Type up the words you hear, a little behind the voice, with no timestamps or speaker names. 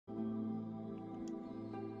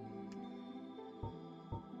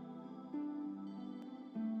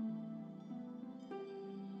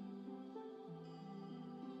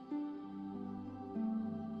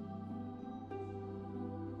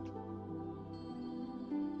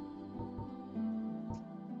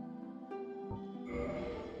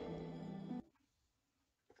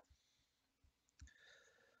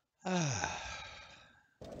Ah,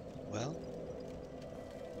 well,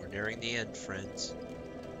 we're nearing the end, friends.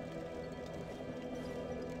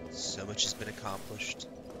 So much has been accomplished.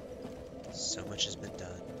 So much has been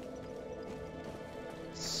done.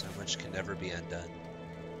 So much can never be undone.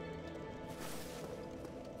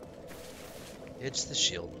 It's the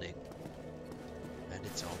Shieldening, and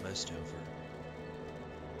it's almost over.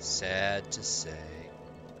 Sad to say.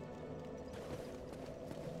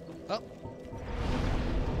 Oh.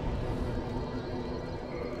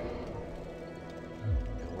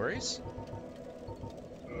 No worries.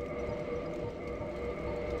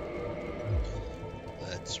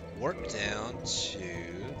 Let's warp down to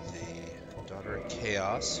the Daughter of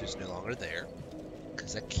Chaos, who's no longer there,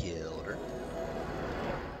 because I killed her.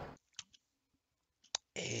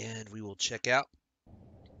 And we will check out.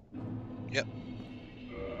 Yep.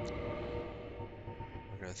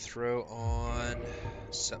 We're going to throw on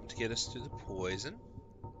something to get us through the poison.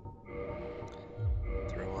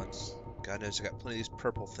 Throw on... God knows I got plenty of these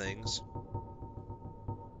purple things.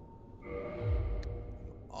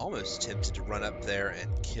 Almost tempted to run up there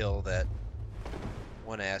and kill that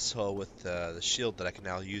one asshole with the shield that I can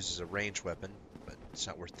now use as a ranged weapon, but it's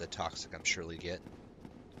not worth the toxic I'm surely get.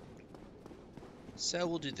 So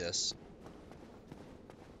we'll do this.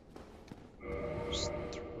 Just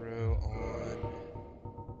throw on...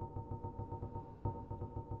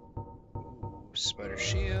 Ooh, spider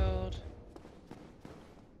shield.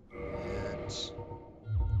 And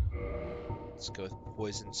let's go with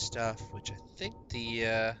poison stuff, which I think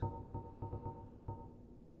the...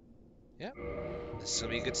 Yep, this will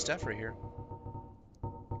be good stuff right here.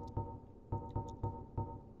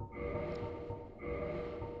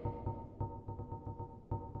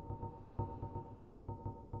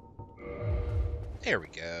 There we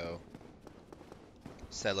go.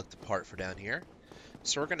 So that looked the part for down here.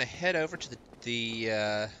 So we're going to head over to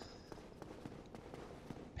the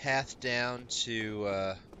path down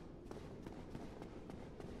to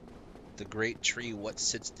the great tree, what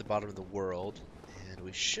sits at the bottom of the world. And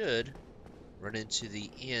we should run into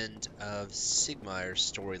the end of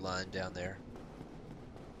Sigmaier's storyline down there.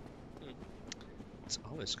 It's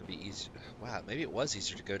almost going to be easy. Wow, maybe it was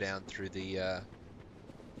easier to go down through the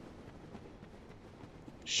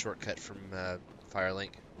shortcut from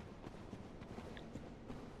Firelink.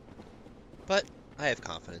 But I have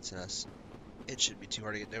confidence in us. It shouldn't be too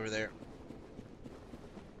hard to get over there.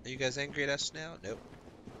 Are you guys angry at us now? Nope.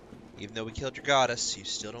 Even though we killed your goddess, you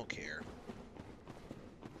still don't care.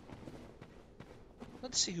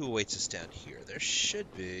 Let's see who awaits us down here. There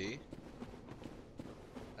should be...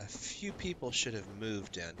 A few people should have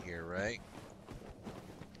moved down here, right?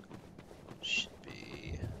 Should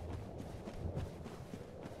be...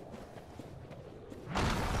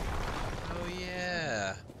 Oh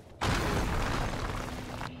yeah!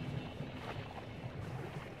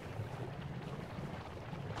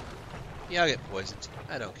 Yeah, I'll get poisoned.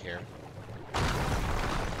 I don't care. I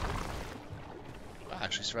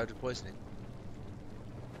actually survived the poisoning.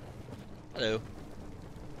 Hello.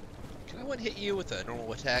 Can I one-hit you with a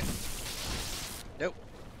normal attack? Nope.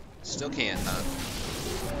 Still can't, huh?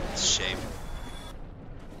 It's a shame.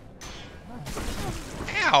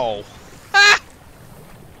 Ow! Ah!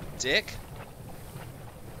 Dick.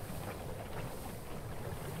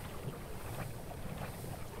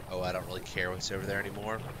 Oh, I don't really care what's over there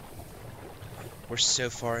anymore. We're so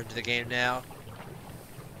far into the game now.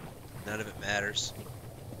 None of it matters.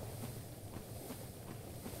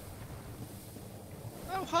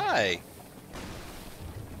 Oh, hi!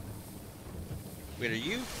 Wait, are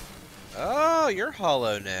you? Oh, you're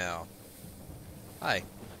hollow now. Hi.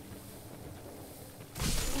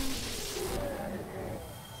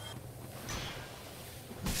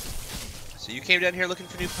 So you came down here looking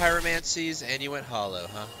for new pyromancies, and you went hollow,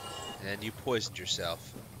 huh? And you poisoned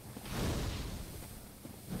yourself.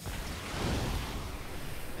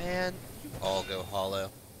 Man, you all go hollow.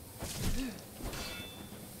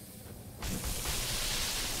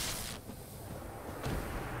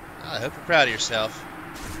 I hope you're proud of yourself.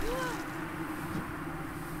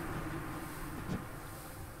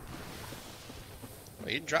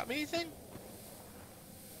 Wait, you didn't drop me anything?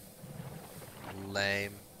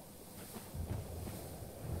 Lame.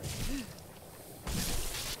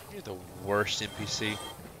 You're the worst NPC.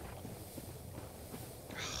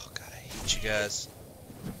 Oh god, I hate you guys.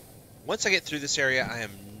 Once I get through this area, I am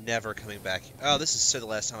never coming back. Oh, this is so the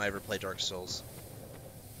last time I ever played Dark Souls.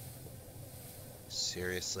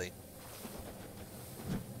 Seriously.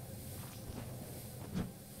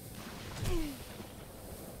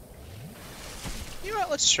 You know what?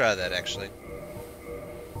 Let's try that, actually.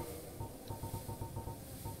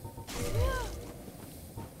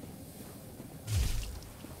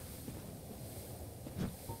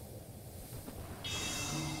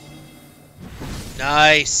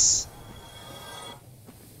 Nice!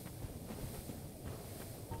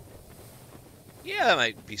 Yeah, that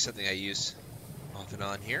might be something I use off and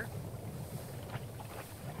on here.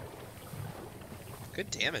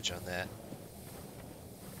 Good damage on that.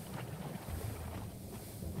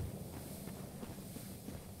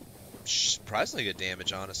 Surprisingly good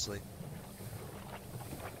damage, honestly.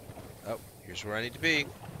 Oh, here's where I need to be.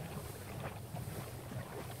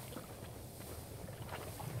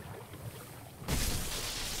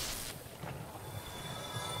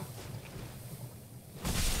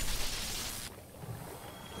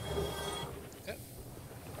 Okay.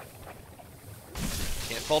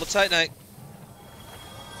 Can't fault a Titanite.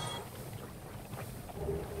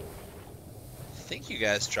 I think you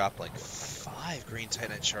guys drop like 5 green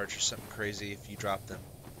Titanite shards or something crazy if you drop them.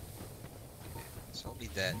 Okay, so I don't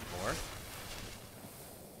need that anymore.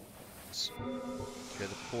 So, clear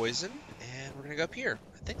the poison, and we're gonna go up here.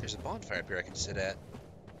 I think there's a bonfire up here I can sit at.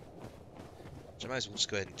 So I might as well just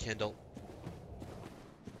go ahead and kindle.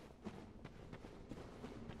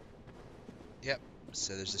 Yep,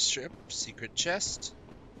 so there's a strip, secret chest,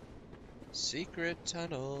 secret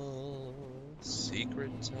tunnel,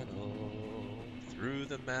 through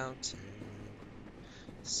the mountain,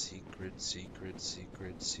 secret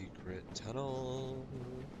tunnel.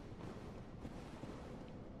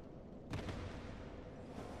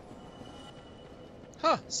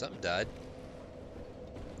 Huh, something died.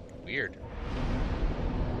 Weird.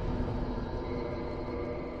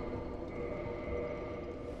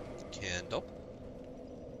 Candle.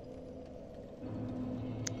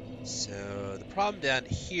 So, the problem down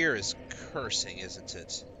here is cursing, isn't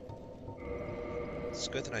it? Let's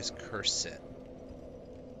go with a nice curse set.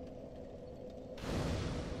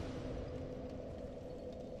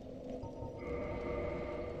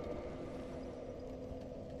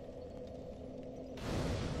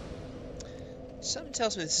 Something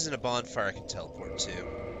tells me this isn't a bonfire I can teleport to.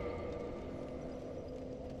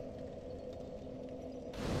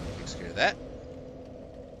 Takes care of that.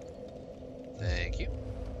 Thank you.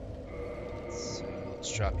 So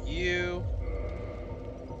let's drop you.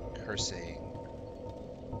 Cursing.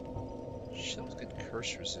 Shit was good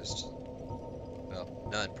curse resist. Well,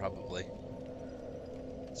 none probably.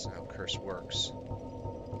 That's not how curse works.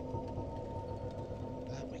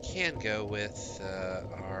 We can go with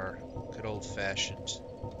our good old-fashioned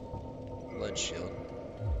blood shield.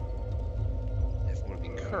 If we want to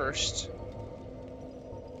be cursed,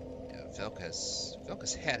 yeah,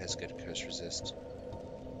 Velka's hat has good curse resist.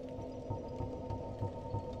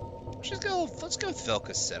 Let's go with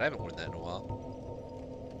Velka's set. I haven't worn that in a while.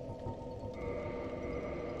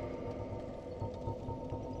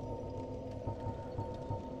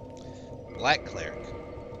 Black Cleric.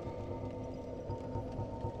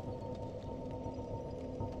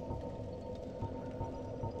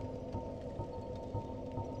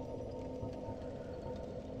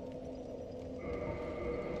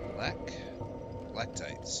 Black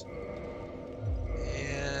tights.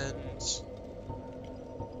 And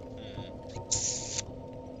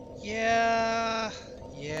yeah.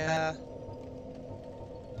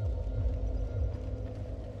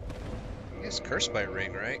 I guess curse by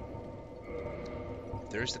ring, right?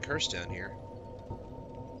 There's the curse down here.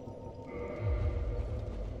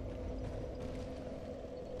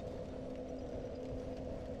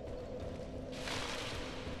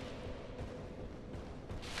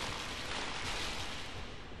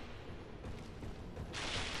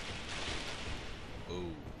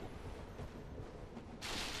 Ooh.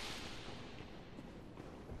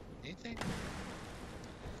 Anything?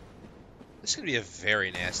 This is going to be a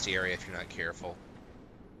very nasty area if you're not careful.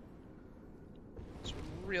 It's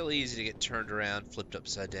real easy to get turned around, flipped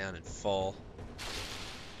upside down, and fall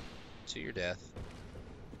to your death.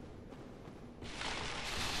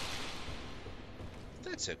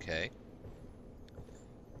 That's okay.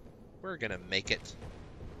 We're gonna make it.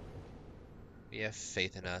 We have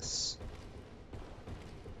faith in us.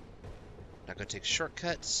 Not gonna take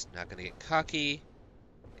shortcuts, not gonna get cocky.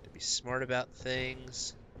 Gonna be smart about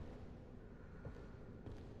things.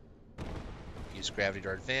 Use gravity to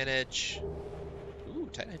our advantage. Ooh,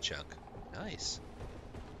 Titanite chunk. Nice.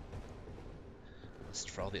 List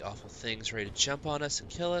for all the awful things ready to jump on us and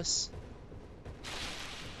kill us.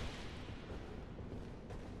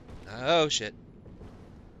 Oh, shit.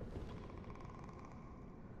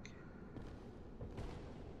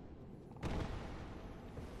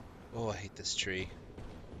 Oh, I hate this tree.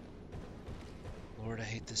 Lord, I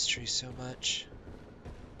hate this tree so much.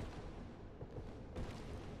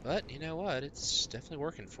 But, you know what? It's definitely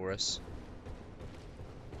working for us.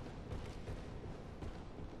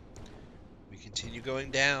 We continue going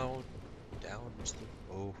down. Down into the...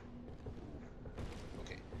 Oh.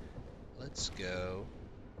 Okay. Let's go.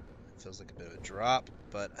 It feels like a bit of a drop,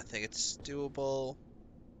 but I think it's doable.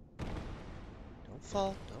 Don't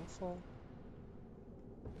fall. Don't fall.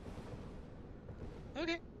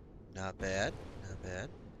 Okay. Not bad. Not bad.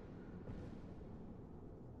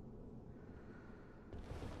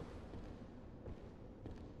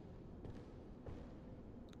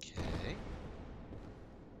 Okay.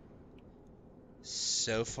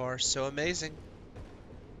 So far, so amazing.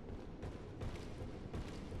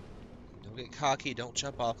 Don't get cocky, don't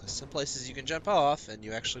jump off, because some places you can jump off, and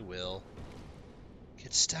you actually will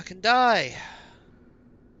get stuck and die.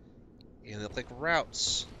 And look like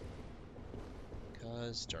routes.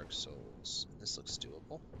 Because Dark Souls. This looks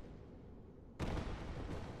doable.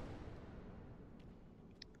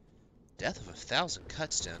 Death of 1,000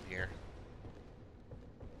 cuts down here.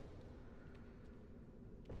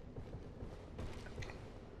 Okay.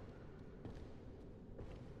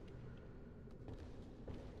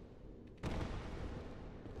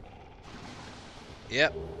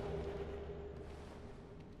 Yep.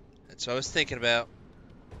 That's what I was thinking about.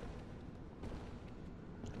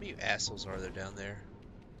 How many assholes are there down there?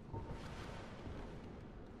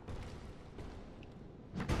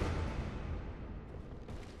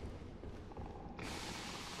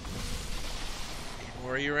 Any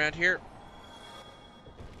more of you around here?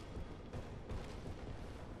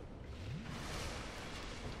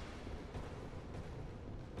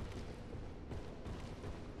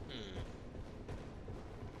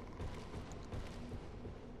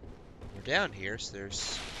 We're down here, so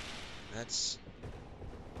there's... That's...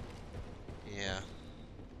 Yeah.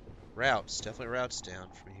 Routes. Definitely routes down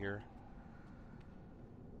from here.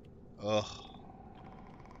 Ugh.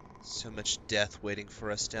 So much death waiting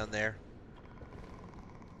for us down there.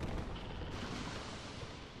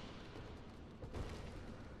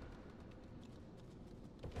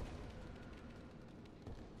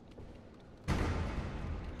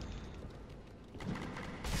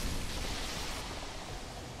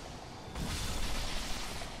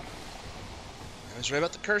 I was right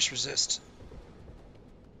about the curse resist.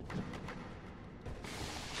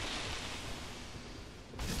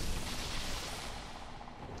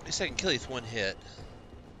 At least I can kill you with one hit.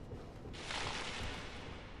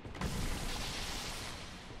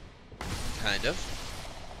 Kind of.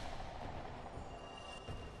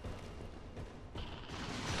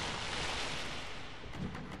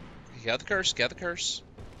 You got the curse, got the curse.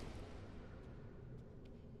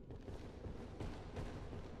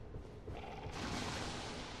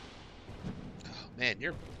 Oh man,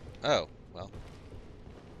 you're... Oh, well.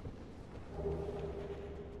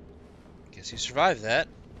 Guess you survived that.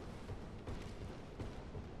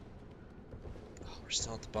 Oh, we're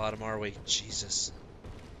still at the bottom, are we? Jesus.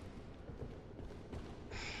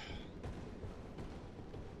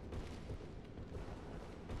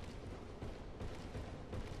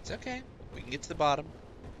 It's okay. We can get to the bottom.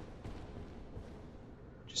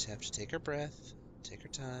 Just have to take our breath, take our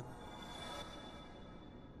time.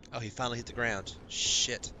 Oh, he finally hit the ground.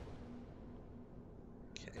 Shit.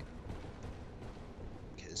 Okay.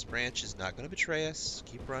 Okay, this branch is not going to betray us.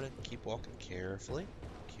 Keep running, keep walking carefully.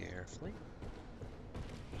 Carefully.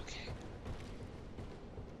 Okay.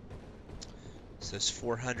 So those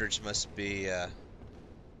 400s must be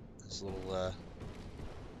those little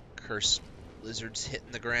curse lizards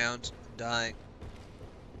hitting the ground, dying.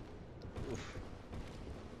 Oof.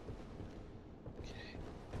 Okay.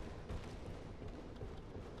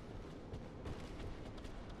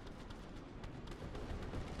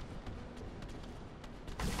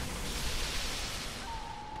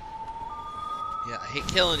 Yeah, I hate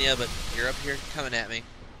killing you, but you're up here coming at me.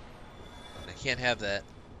 And I can't have that.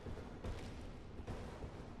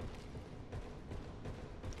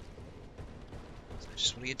 So I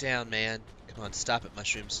just want to get down, man. Come on, stop it,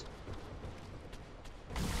 mushrooms.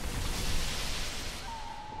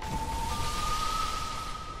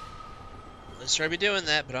 Let's try to be doing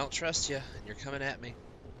that, but I don't trust you, and you're coming at me.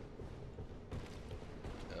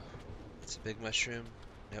 Oh, that's a big mushroom.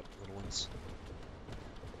 Nope, little ones.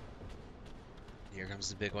 Here comes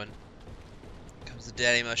the big one. Here comes the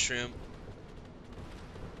daddy mushroom.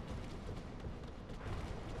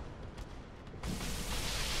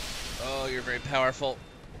 Oh, you're very powerful.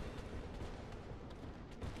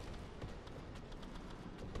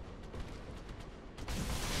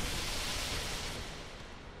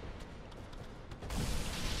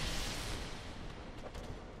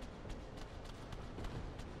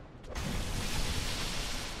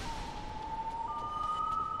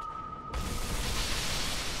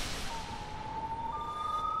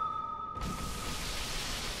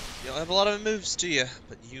 have a lot of moves, do you?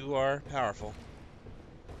 But you are powerful.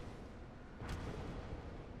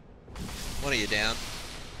 One of you down.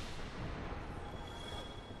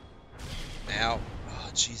 Ow. Oh,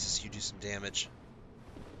 Jesus, you do some damage.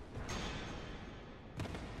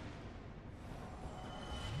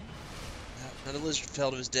 Another lizard fell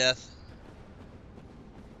to his death.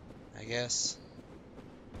 I guess.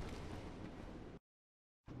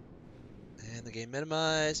 And the game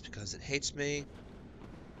minimized because it hates me.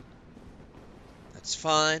 That's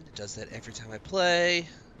fine. It does that every time I play.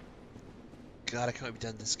 God, I can't be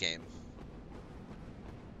done this game.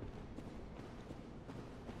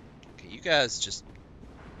 Okay, you guys just...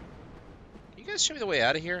 Can you guys show me the way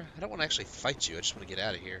out of here? I don't want to actually fight you. I just want to get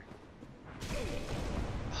out of here.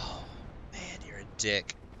 Oh, man, you're a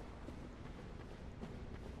dick.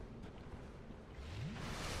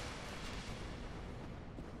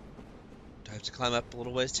 Do I have to climb up a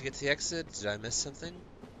little ways to get to the exit? Did I miss something?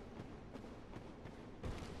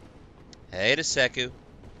 Hey, Deseku.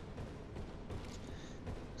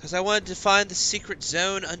 Because I wanted to find the secret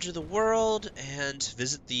zone under the world and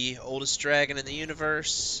visit the oldest dragon in the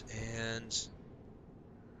universe and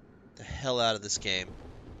the hell out of this game.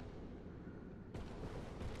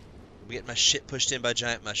 I'm getting my shit pushed in by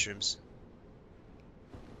giant mushrooms.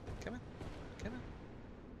 Come on. Come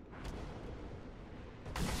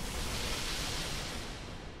on.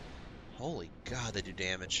 Holy God, they do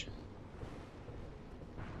damage.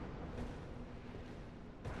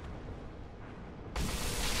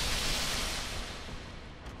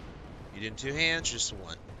 You did 2 hands, just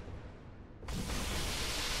 1.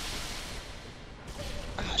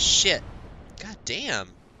 Ah, shit. God damn.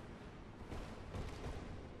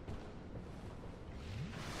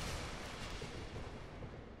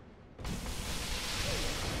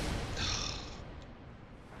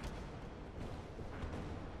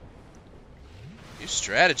 New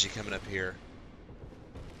strategy coming up here.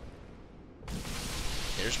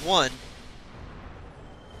 There's 1.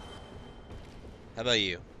 How about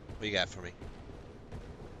you? What you got for me?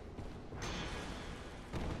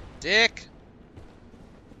 Dick!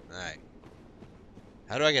 Alright.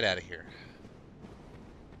 How do I get out of here?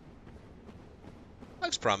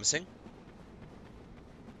 Looks promising.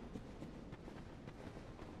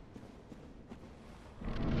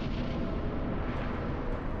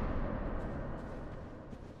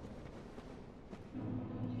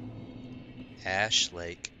 Ash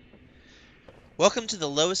Lake. Welcome to the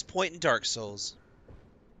lowest point in Dark Souls.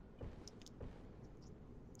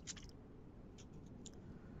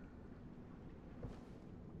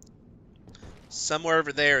 Somewhere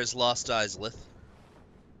over there is Lost Isleth.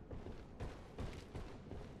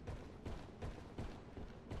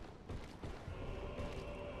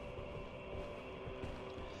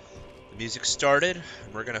 The music started,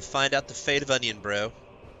 and we're gonna find out the fate of Onion Bro.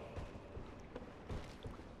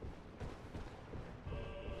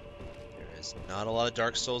 There is not a lot of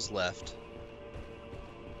Dark Souls left.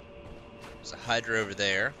 There's a Hydra over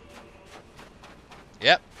there.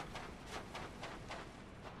 Yep.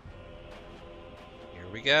 Here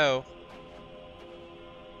we go.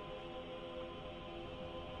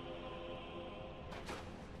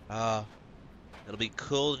 It'll be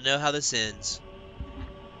cool to know how this ends.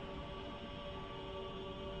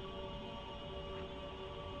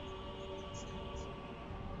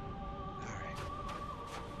 Alright.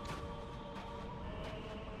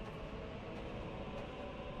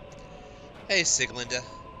 Hey, Siglinda.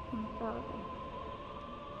 My father,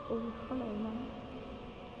 old hollow man,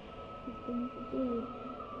 has been subdued.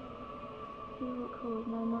 He will cause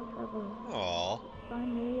no more trouble. Aww.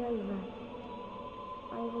 Finally over.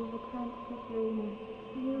 I will return to his room.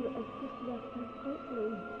 You assist us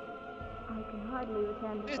completely. I can hardly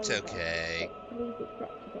return to It's Oliver, okay. but please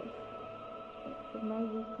accept this. It's of no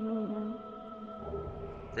use to me now.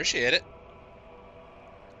 Appreciate it.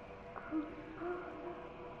 Oh,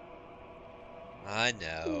 I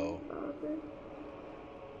know. Father.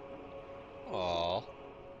 Aww.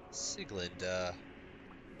 Siglinda.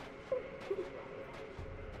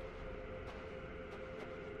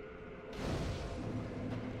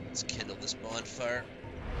 Let's kindle this bonfire.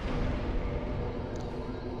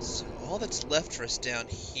 So all that's left for us down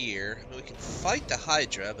here, I mean, we can fight the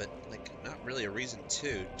Hydra, but like not really a reason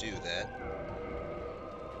to do that.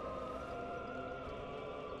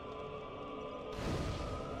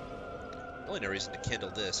 Really no reason to kindle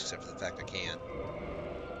this except for the fact I can.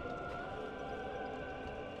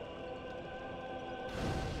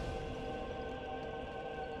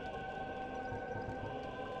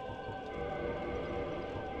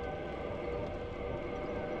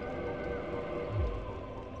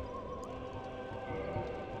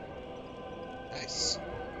 Nice.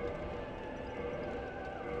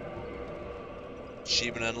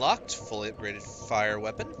 Achievement unlocked. Fully upgraded fire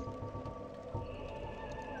weapon.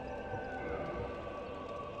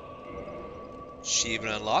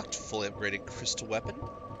 Achievement unlocked. Fully upgraded crystal weapon.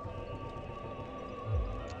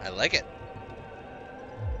 I like it.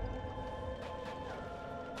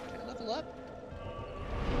 Can I level up?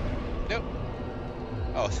 Nope.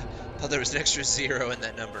 Oh, thought there was an extra 0 in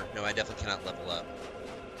that number. No, I definitely cannot level up.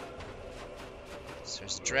 So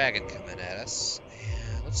there's a dragon coming at us.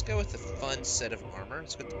 And let's go with the fun set of armor.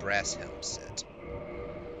 Let's go with the brass helm set.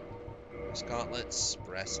 Brass gauntlets,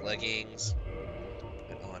 brass leggings,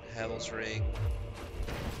 put on Havel's ring.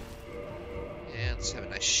 And let's have a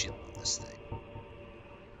nice shield with this thing.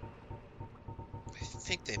 I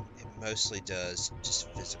think it mostly does just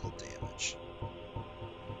physical damage.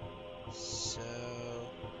 So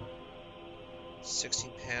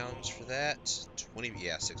 16 pounds for that. 20,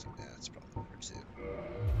 yeah, 16. That's probably better too.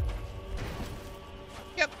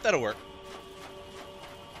 Yep, that'll work.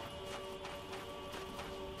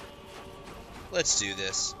 Let's do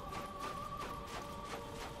this.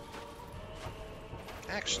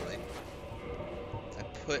 Actually, if I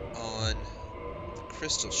put on the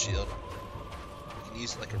crystal shield, I can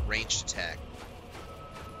use it like a ranged attack.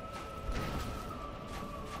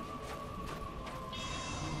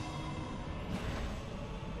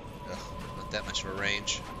 Ugh, not that much of a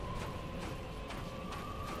range.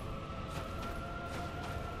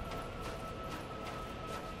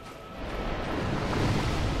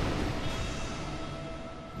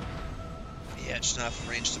 Yeah, just not enough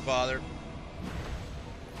range to bother.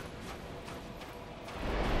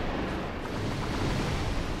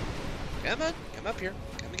 Come on, come up here.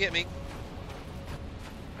 Come and get me.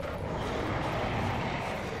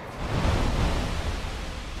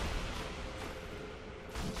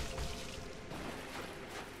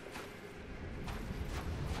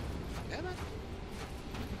 Come on.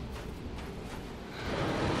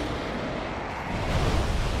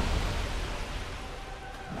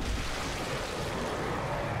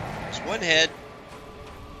 There's one head.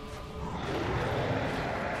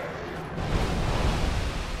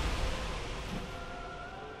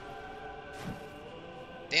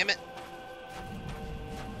 Damn it.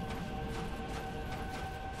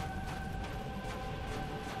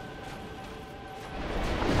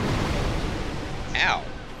 Ow.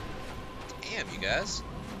 Damn, you guys.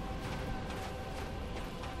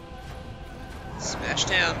 Smash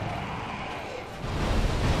down.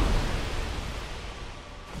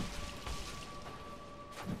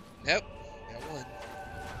 Nope. Got one.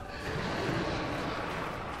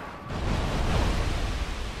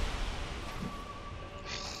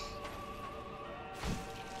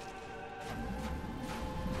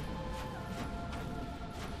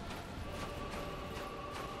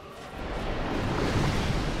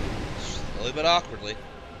 Slowly but awkwardly.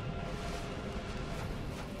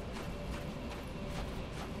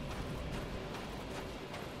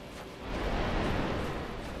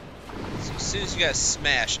 So as soon as you guys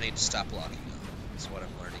smash, I need to stop locking on. That's what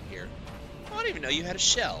I'm learning here. Oh, I didn't even know you had a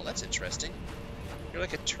shell. That's interesting. You're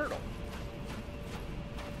like a turtle.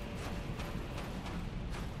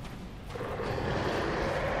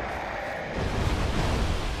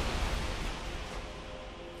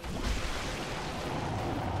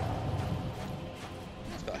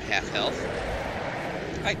 That's about half health.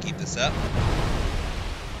 I can keep this up.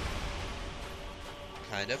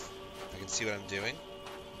 Kind of. I can see what I'm doing.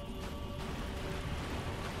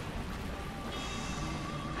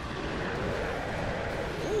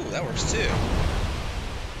 Ooh, that works too.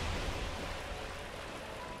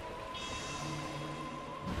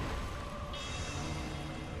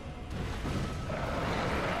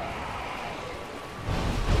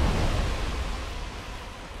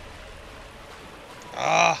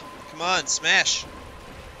 Ah, come on, smash.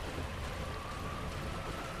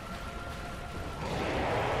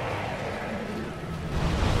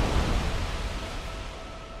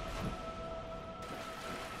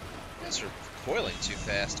 You guys are coiling too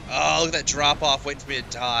fast. Oh, look at that drop off waiting for me to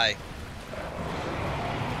die.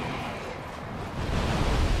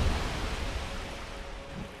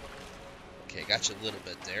 Okay, got you a little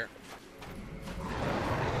bit there.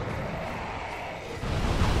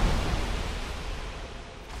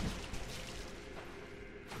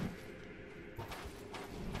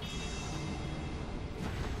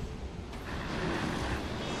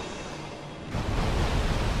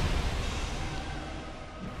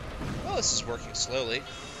 Well, this is working slowly.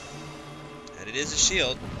 And it is a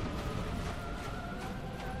shield.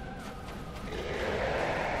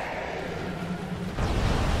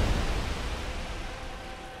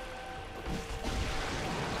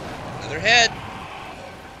 Another head.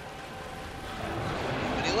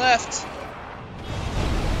 How many left?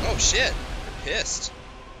 shit. They're pissed.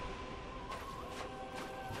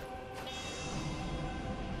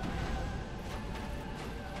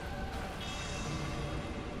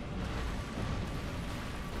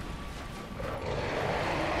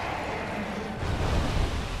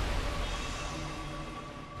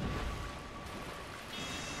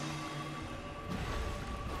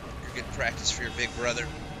 You're good practice for your big brother.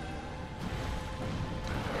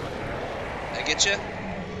 Did I get you?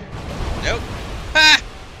 Nope. Ha!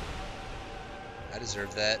 I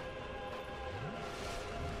deserve that.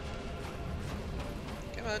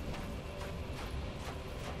 Come on.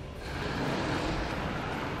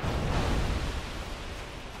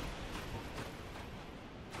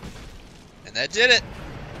 And that did it.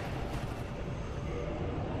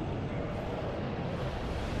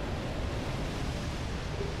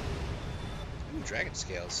 Ooh, dragon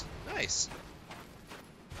scales. Nice.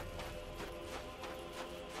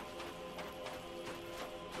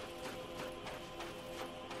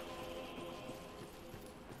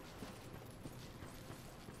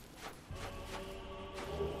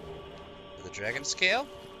 Dragon scale.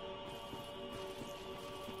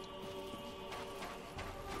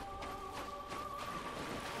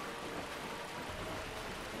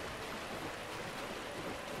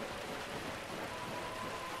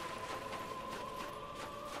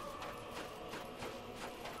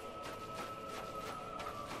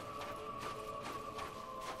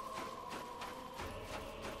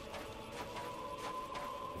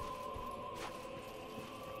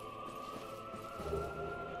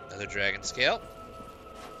 Another dragon scale.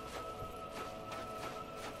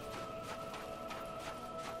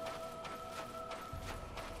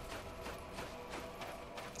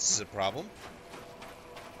 This is a problem.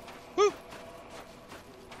 Woo! I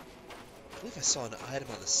believe I saw an item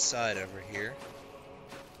on the side over here.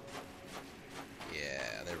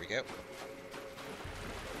 Yeah, there we go.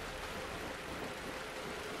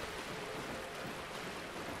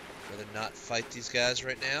 Rather not fight these guys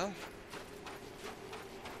right now.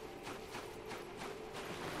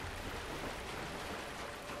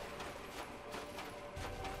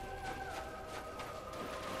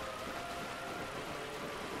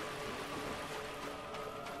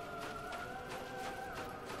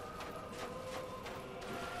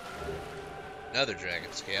 Another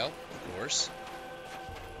dragon scale, of course.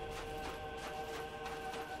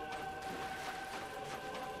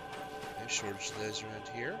 No shortage of those around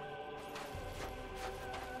here.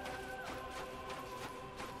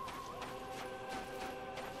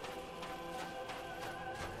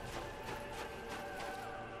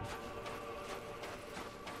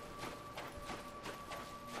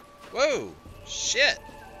 Whoa! Shit!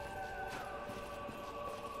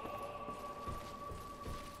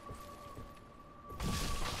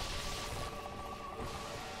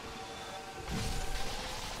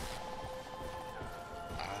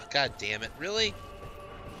 God damn it, really?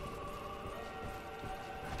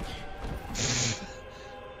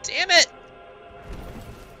 Damn it!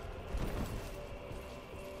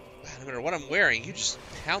 No matter what I'm wearing, you just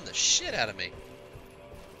pound the shit out of me.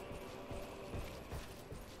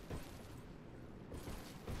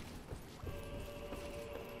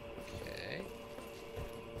 Okay.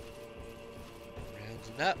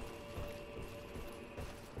 Rounding up.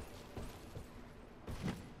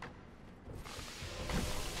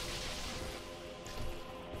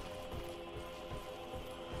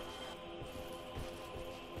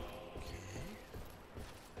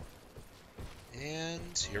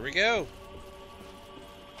 And here we go.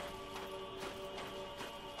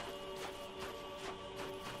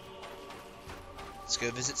 Let's go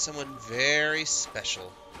visit someone very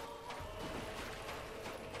special.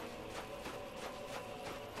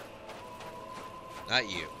 Not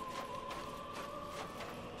you.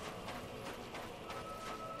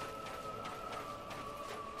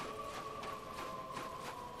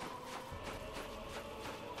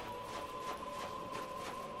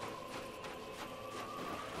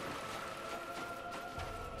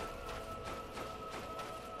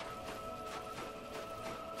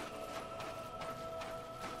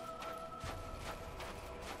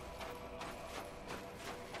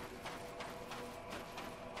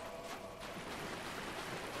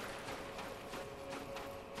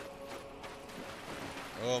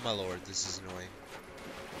 Oh my lord, this is annoying.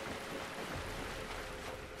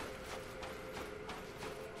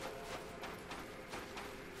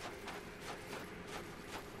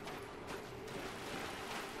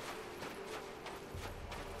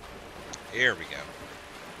 Here we go.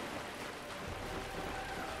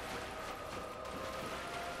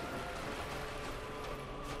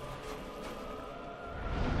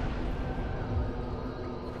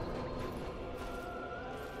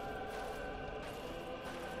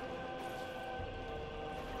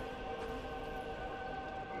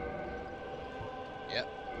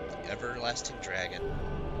 The everlasting dragon.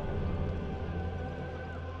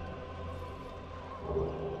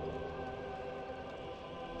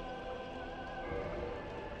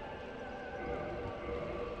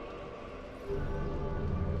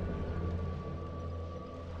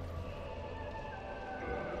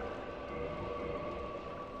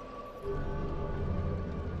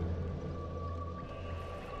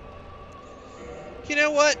 You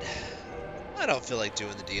know what? I don't feel like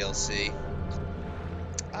doing the DLC.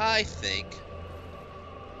 I think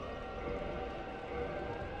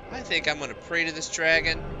I'm gonna pray to this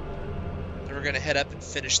dragon, and we're gonna head up and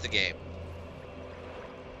finish the game.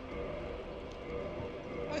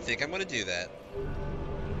 I think I'm gonna do that.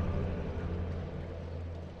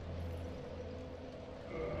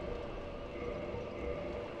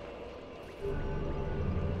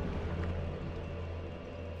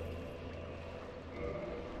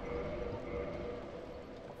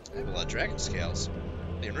 I have a lot of dragon scales.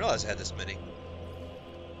 Didn't realize I had this many.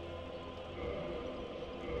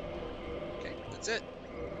 Okay, that's it.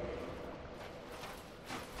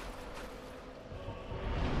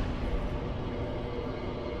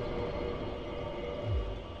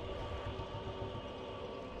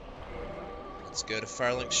 Let's go to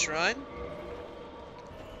Firelink Shrine.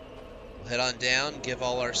 We'll head on down, give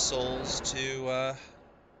all our souls to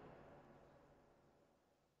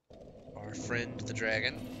our friend the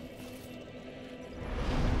dragon.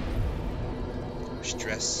 We should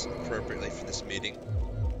dress appropriately for this meeting.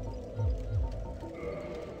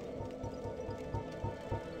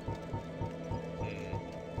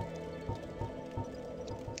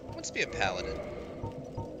 Let's be a paladin.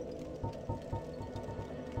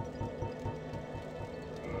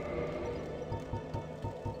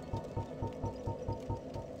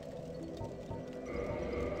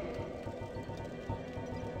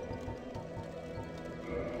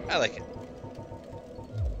 I like it.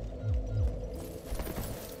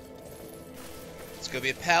 Let's go be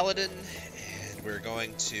a paladin, and we're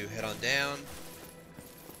going to head on down.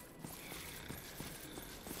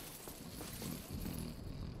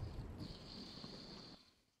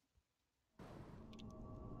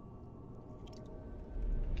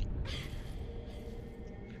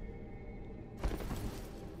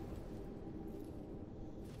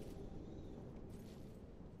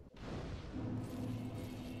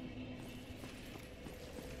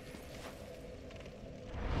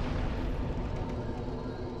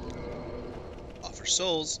 Offer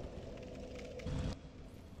souls.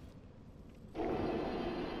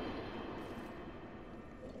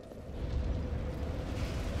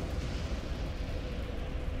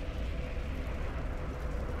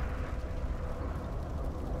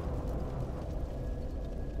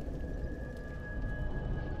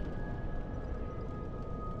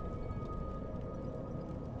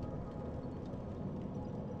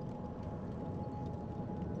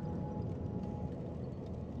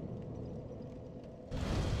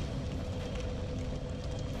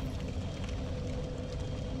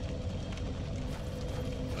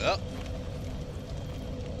 Well,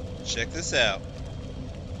 check this out.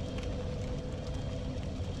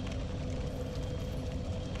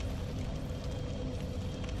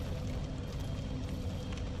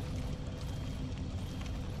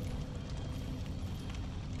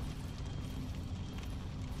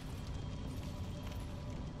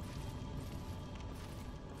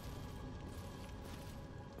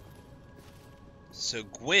 So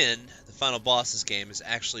Gwyn, the final boss of this game, is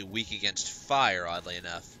actually weak against fire, oddly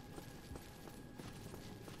enough.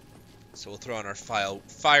 So we'll throw on our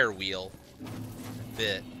fire wheel a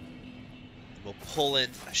bit. We'll pull in.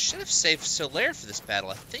 I should have saved Solaire for this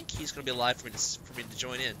battle. I think he's going to be alive for me to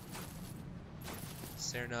join in.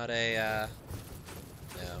 Is there not a?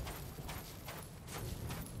 No.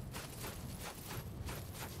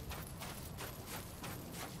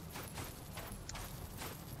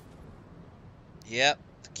 Yep,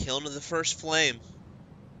 the killing of the first flame.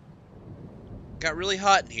 Got really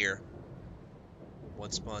hot in here.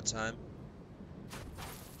 Once upon a time.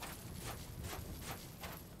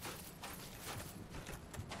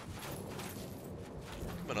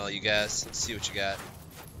 Come on, all you guys. Let's see what you got.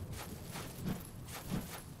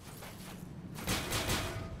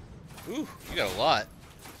 Ooh, you got a lot,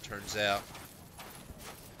 turns out.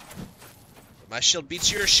 My shield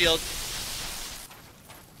beats your shield.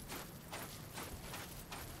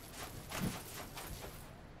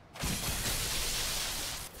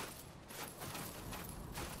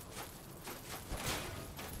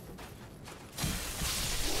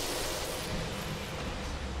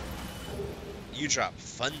 You drop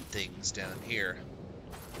fun things down here,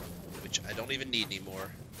 which I don't even need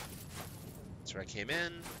anymore. That's where I came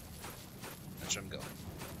in. That's where I'm going.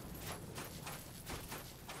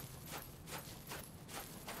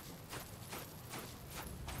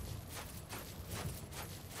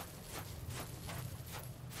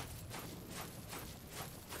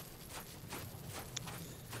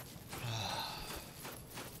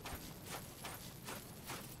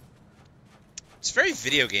 It's very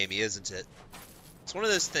video gamey, isn't it? It's one of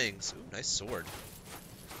those things. Ooh, nice sword.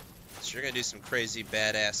 So you're gonna do some crazy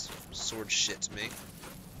badass sword shit to me.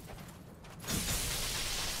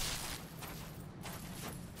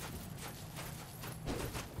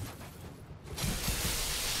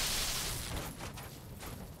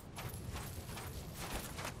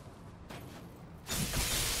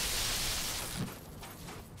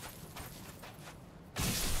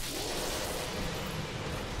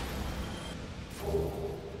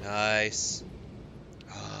 Nice.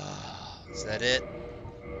 Oh, is that it?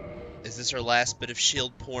 Is this our last bit of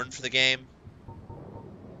shield porn for the game?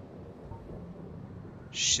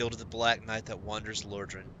 Shield of the Black Knight that wanders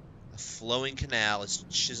Lordran. A flowing canal is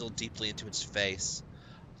chiseled deeply into its face.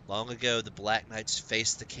 Long ago, the Black Knights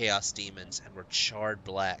faced the Chaos Demons and were charred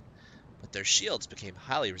black, but their shields became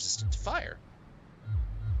highly resistant to fire.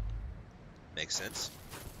 Makes sense.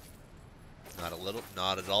 Not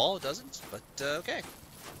at all, it doesn't, but okay.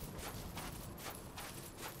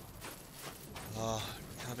 Oh,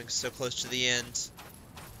 we're coming so close to the end.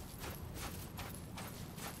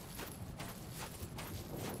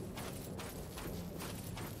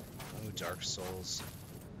 Oh, Dark Souls.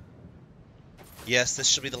 Yes, this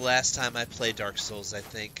shall be the last time I play Dark Souls, I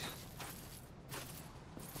think.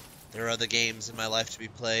 There are other games in my life to be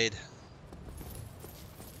played.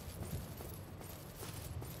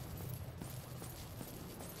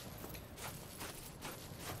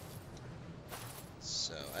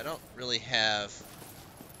 So, I don't really have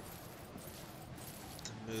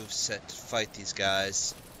the move set to fight these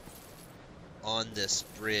guys on this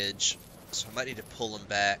bridge, so I might need to pull them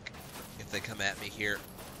back if they come at me here.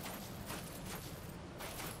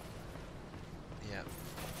 Yeah.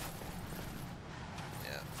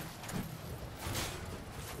 Yeah.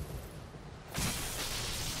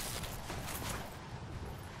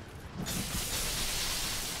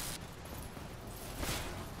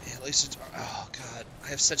 Yeah, at least it's... Oh, God. I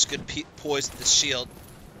have such good poise with this shield.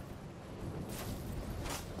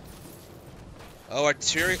 Oh,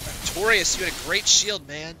 Artorias, you had a great shield,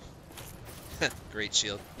 man. Great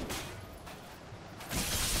shield.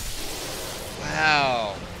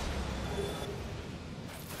 Wow.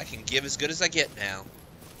 I can give as good as I get now.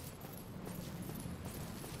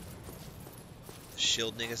 The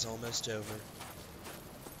shielding is almost over.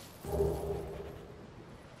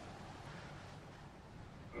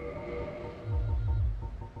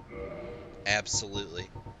 Absolutely.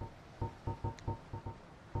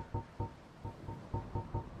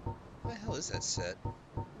 What the hell is that set?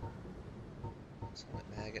 Solid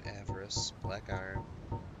Maggot, Avarice, Black Iron.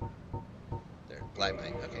 There, Black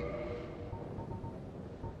Knight, okay.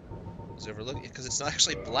 Is overlooking because it's not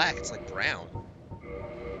actually black, it's like brown.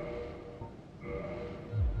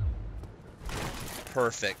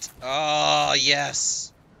 Perfect. Oh,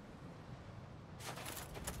 yes.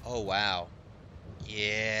 Oh, wow.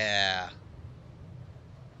 Yeah.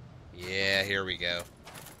 Yeah, here we go.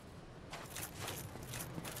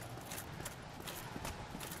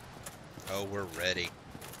 Oh, we're ready.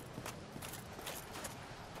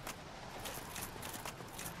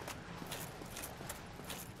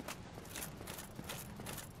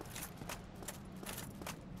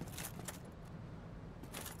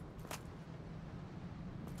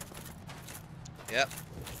 Yep.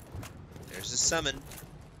 There's the summon.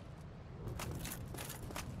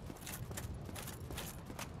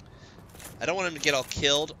 I don't want him to get all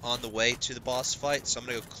killed on the way to the boss fight, so I'm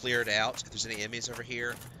going to go clear it out if there's any enemies over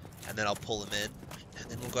here, and then I'll pull him in, and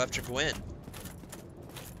then we'll go after Gwen.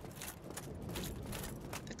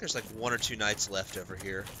 I think there's like 1 or 2 knights left over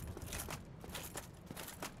here.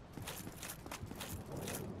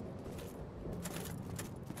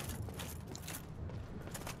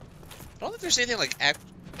 I don't think there's anything like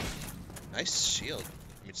nice shield.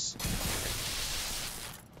 I mean,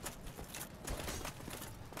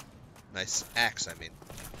 nice axe, I mean.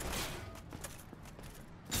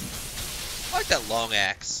 I like that long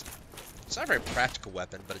axe. It's not a very practical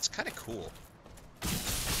weapon, but it's kind of cool.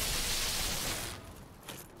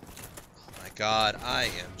 Oh my god, I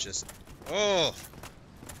am just... Oh!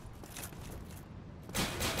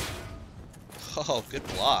 Oh, good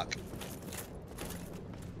block.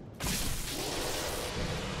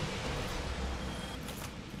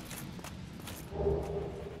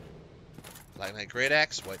 Black Knight Great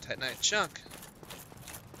Axe, White Titanite Chunk.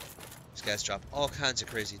 These guys drop all kinds of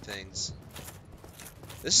crazy things.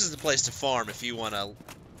 This is the place to farm if you want to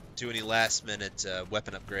do any last minute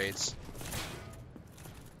weapon upgrades.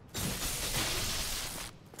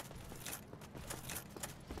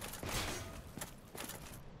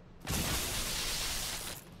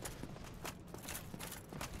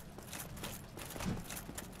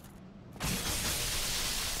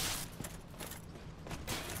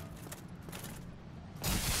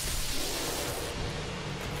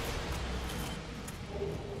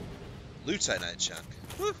 Luteinite chunk.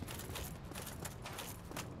 Woo!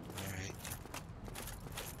 Alright.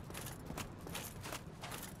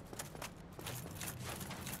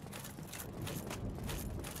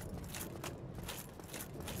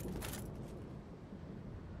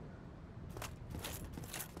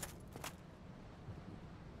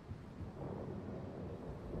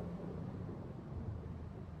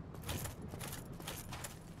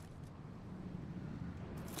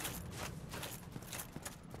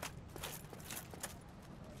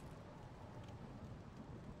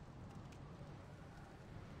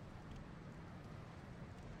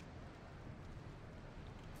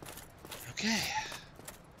 Okay.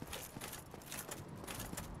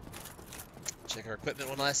 Check our equipment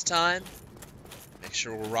one last time. Make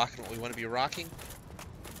sure we're rocking what we want to be rocking.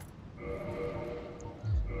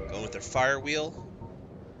 Going with our fire wheel.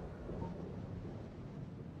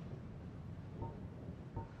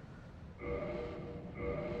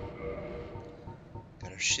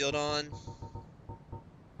 Got our shield on.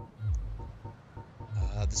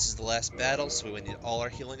 This is the last battle, so we need all our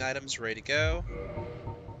healing items ready to go.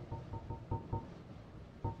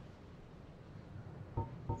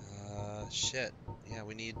 Shit. Yeah,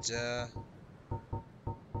 we need,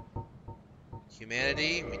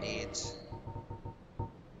 humanity. We need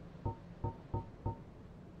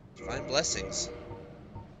divine blessings.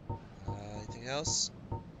 Anything else?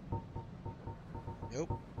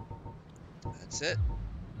 Nope. That's it.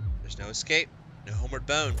 There's no escape. No homeward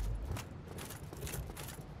bone.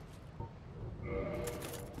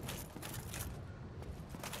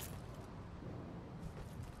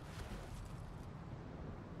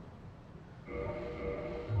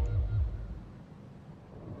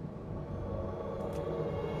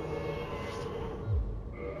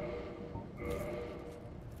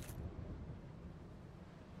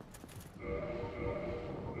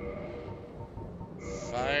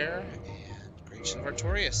 Fire and Great Shield of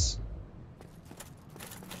Artorias.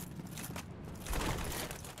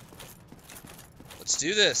 Let's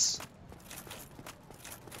do this.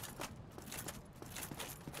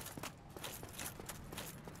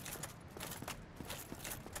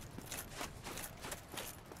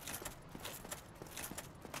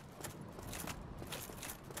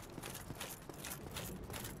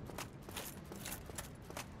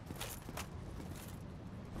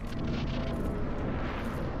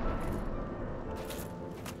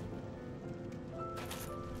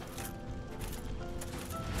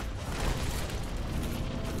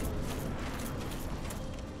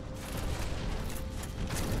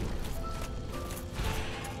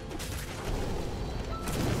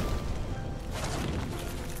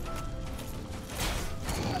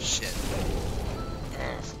 Shit.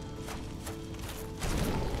 Ugh.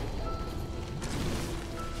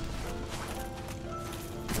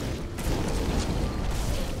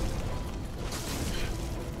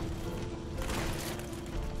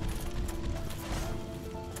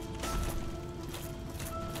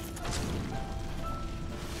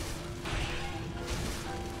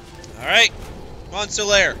 All right, come on,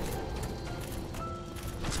 Solaire.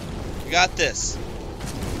 We got this.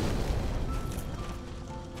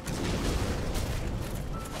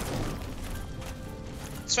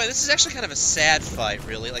 That's fine. This is actually kind of a sad fight,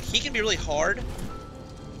 really. Like, he can be really hard.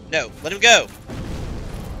 No, let him go.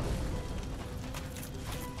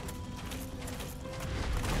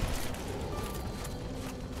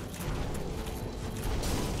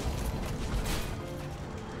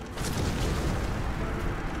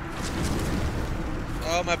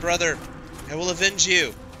 Oh, my brother. I will avenge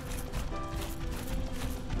you.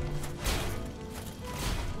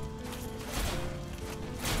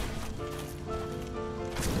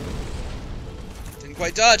 Didn't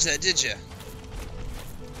quite dodge that, did you?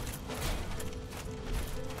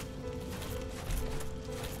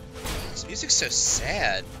 This music's so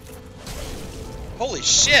sad. Holy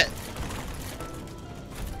shit!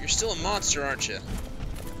 You're still a monster, aren't you?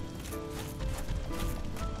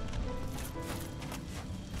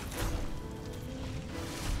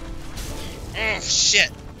 Oh,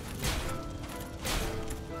 shit!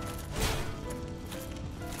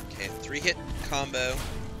 Okay, 3-hit combo.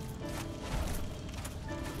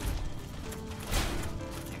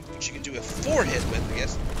 Which you can do a 4-hit with, I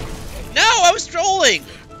guess. No, I was trolling!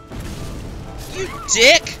 You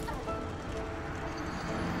dick!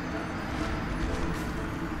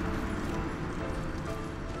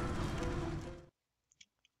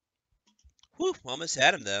 Whew, almost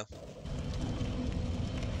had him, though.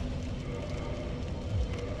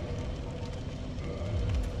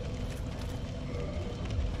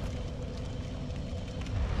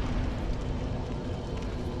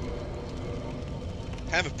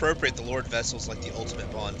 Kind of appropriate the Lord Vessel's like the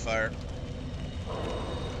ultimate bonfire.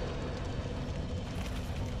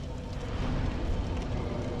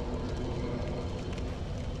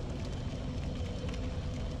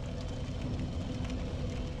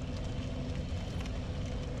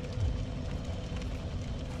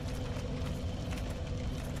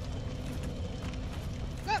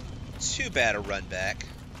 too bad a run back.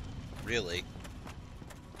 Really.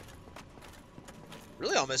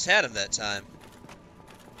 Really almost had him that time.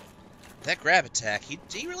 That grab attack, he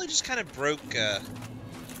really just kind of broke, I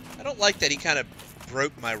don't like that he kind of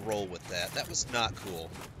broke my roll with that. That was not cool.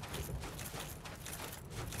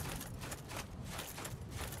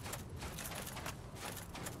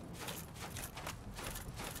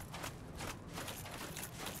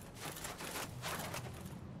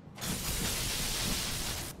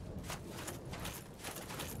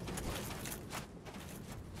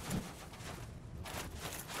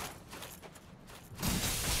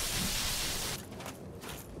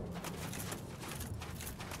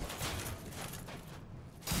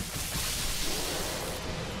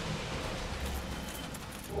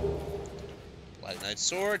 Titanite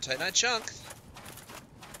sword, Titanite chunk.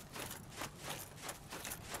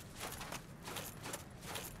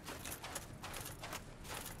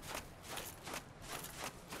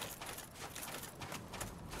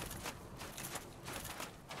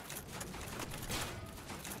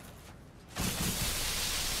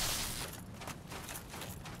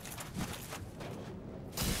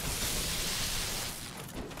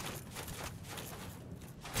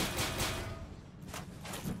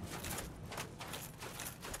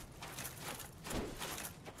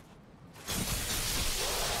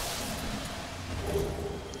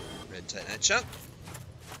 Titanite chunk.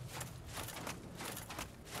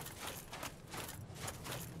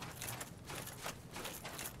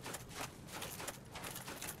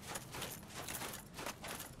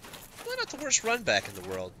 Well, not the worst run back in the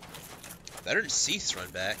world. Better than Seath's run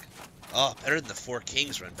back. Oh, better than the Four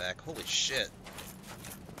Kings run back. Holy shit.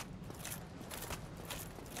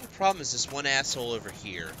 The problem is this one asshole over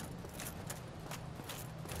here.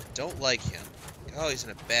 I don't like him. Oh, he's in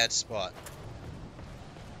a bad spot.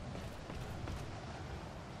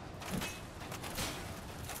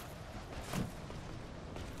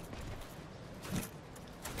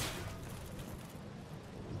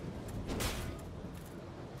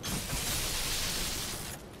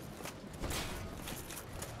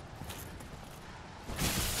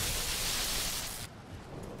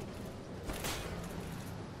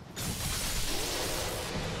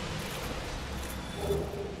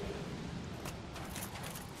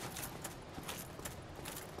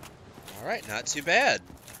 Alright, not too bad.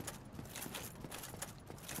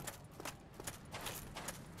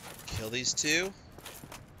 Kill these two.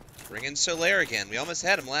 Bring in Solaire again. We almost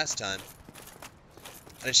had him last time.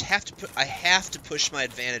 I just have to I have to push my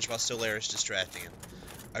advantage while Solaire is distracting him.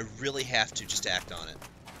 I really have to just act on it.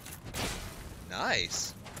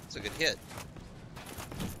 Nice. It's a good hit.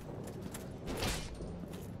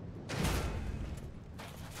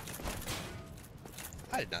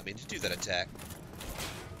 I did not mean to do that attack.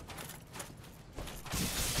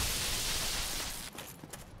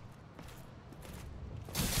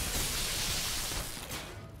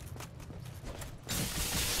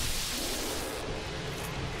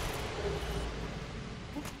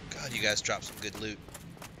 God, you guys dropped some good loot.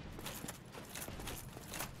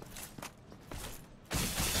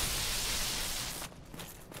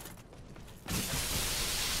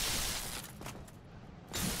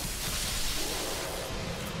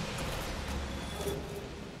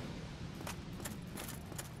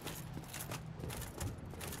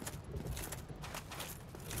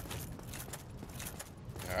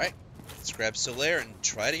 Alright, let's grab Solaire and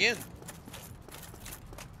try it again.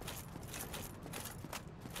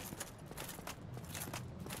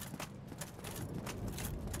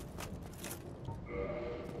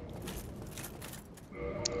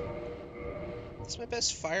 What's my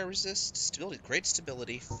best? Fire resist? Stability, great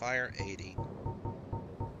stability, fire 80.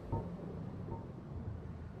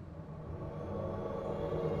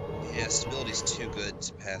 Yeah, stability's too good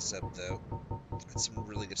to pass up though. That's some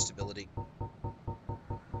really good stability.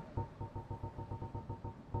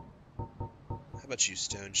 How about you,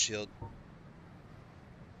 Stone Shield?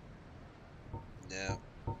 No.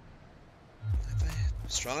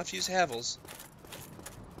 Strong enough to use Havels.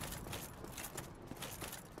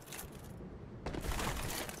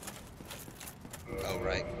 Oh,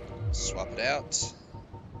 right. Swap it out.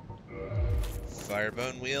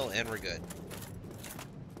 Firebone Wheel, and we're good.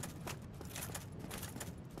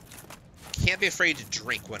 Can't be afraid to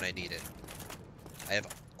drink when I need it. I have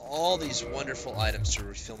all these wonderful items to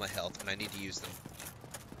refill my health when I need to use them.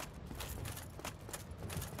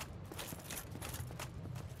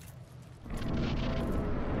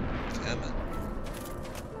 Come on.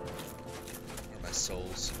 Where are my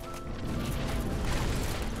souls?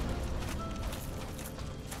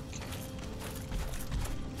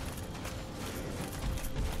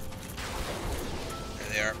 There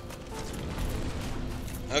they are.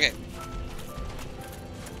 Okay.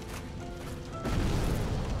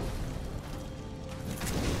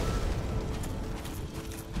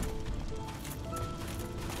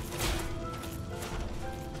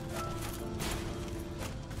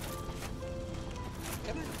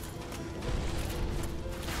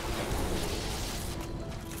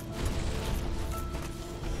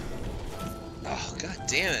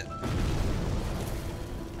 damn it.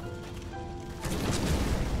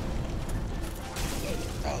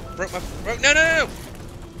 Oh, broke. No, no, no, no!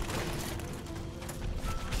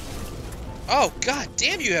 Oh, god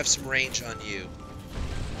damn, you have some range on you.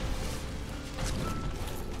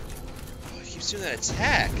 Oh, he keeps doing that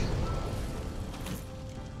attack.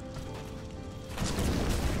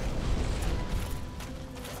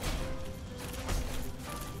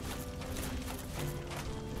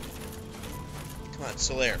 Come on,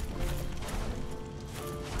 Solaire.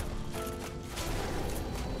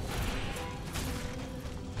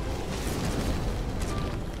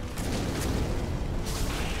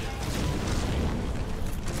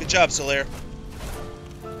 Good job, Solaire.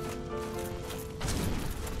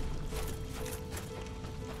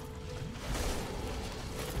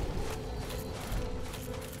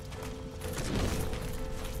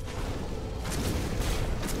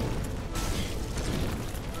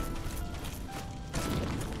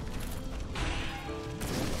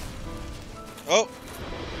 Oh!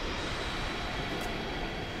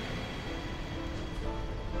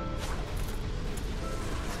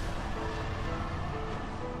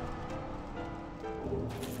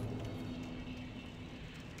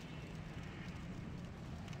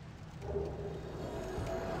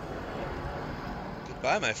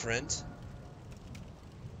 Goodbye, my friend.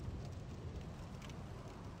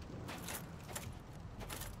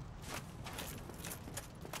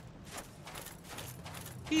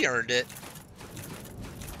 He earned it.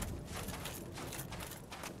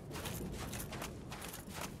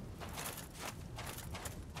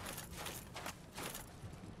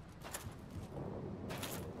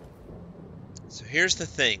 So here's the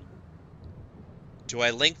thing. Do I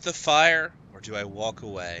link the fire, or do I walk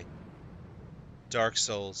away? Dark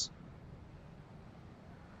Souls.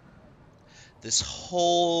 This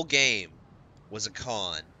whole game was a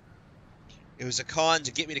con. It was a con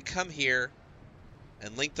to get me to come here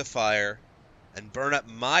and link the fire and burn up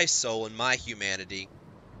my soul and my humanity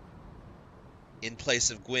in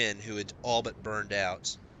place of Gwyn, who had all but burned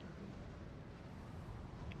out.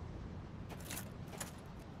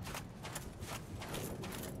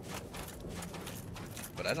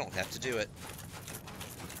 But I don't have to do it.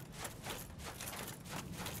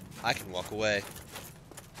 I can walk away.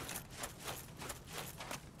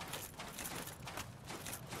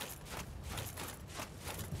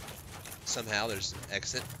 Somehow there's an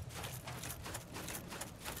exit.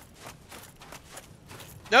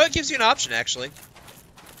 No, it gives you an option, actually.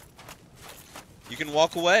 You can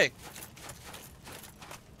walk away.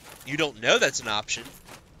 You don't know that's an option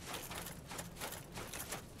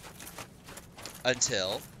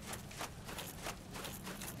until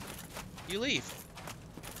you leave.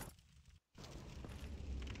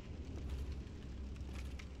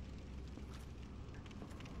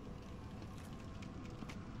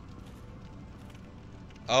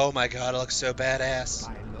 Oh my god, it looks so badass.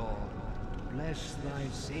 My lord, bless thy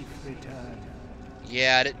safe return.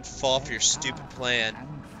 Yeah, I didn't fall for your stupid plan. And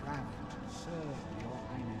craft serve your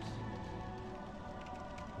highness.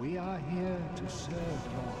 We are here to serve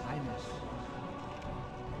your highness.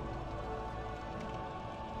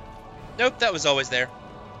 Nope, that was always there.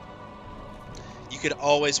 You could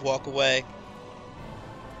always walk away.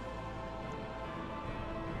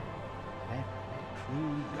 Let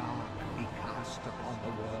true dark be cast upon the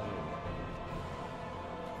world.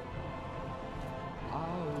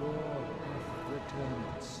 Our Lord hath returned.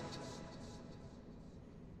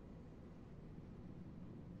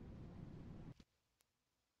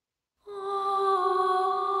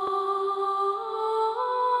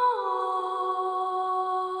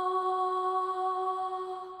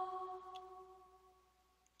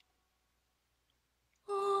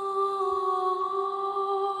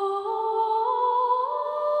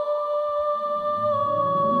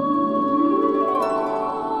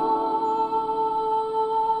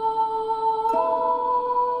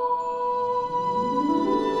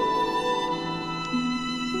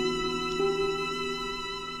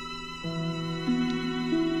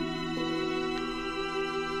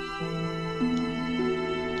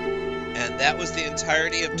 And that was the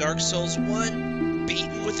entirety of Dark Souls 1,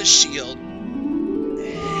 beaten with a shield.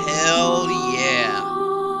 Hell yeah.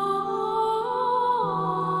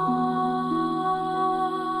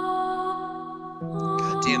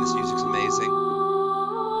 God damn, this music's amazing.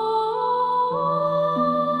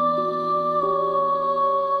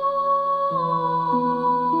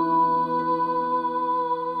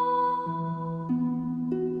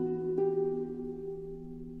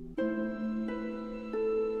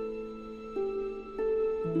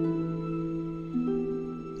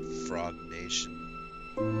 Frog Nation.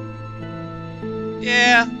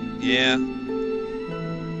 Yeah.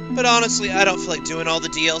 But honestly, I don't feel like doing all the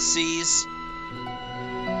DLCs.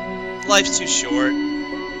 Life's too short.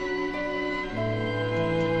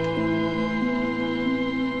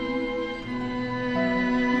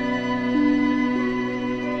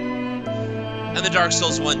 And the Dark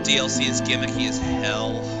Souls 1 DLC is gimmicky as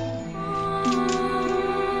hell.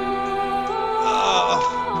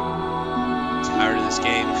 I'm tired of this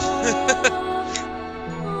game.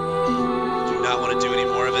 Do not want to do any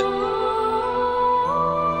more of it.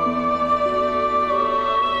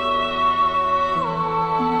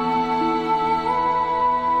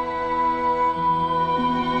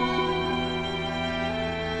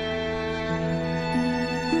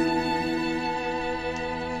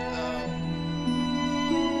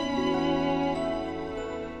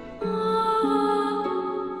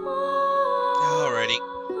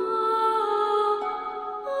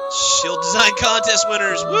 Shield Design Contest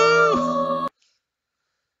winners! Woo!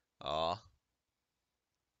 Aw.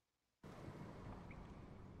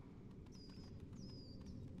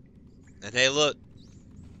 And hey, look.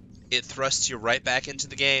 It thrusts you right back into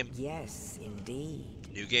the game. Yes, indeed.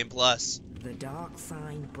 New Game Plus. The dark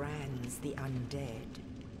sign brands the undead.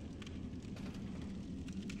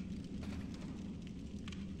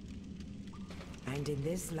 And in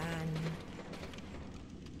this land,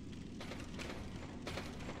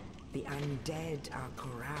 the undead are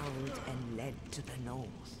corralled and led to the north.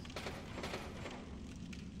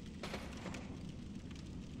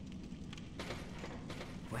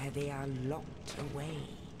 Where they are locked away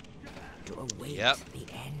to await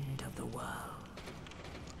the end of the world.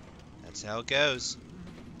 That's how it goes.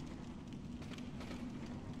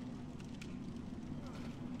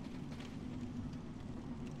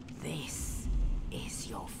 This is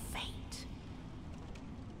your fate.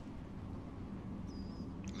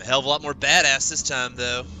 I'm a hell of a lot more badass this time,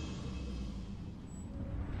 though.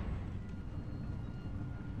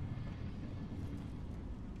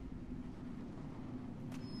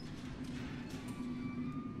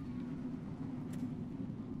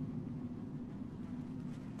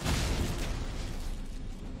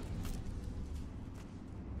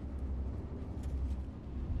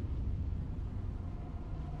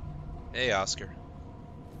 Hey, Oscar.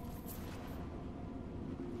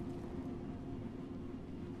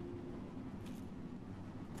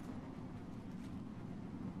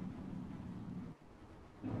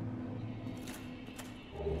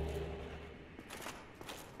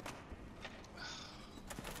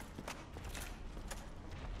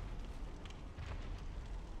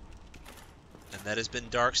 And that has been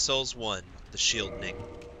Dark Souls 1, the Shieldening.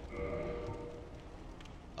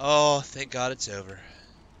 Oh, thank God it's over.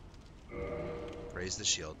 Raise the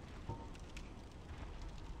shield.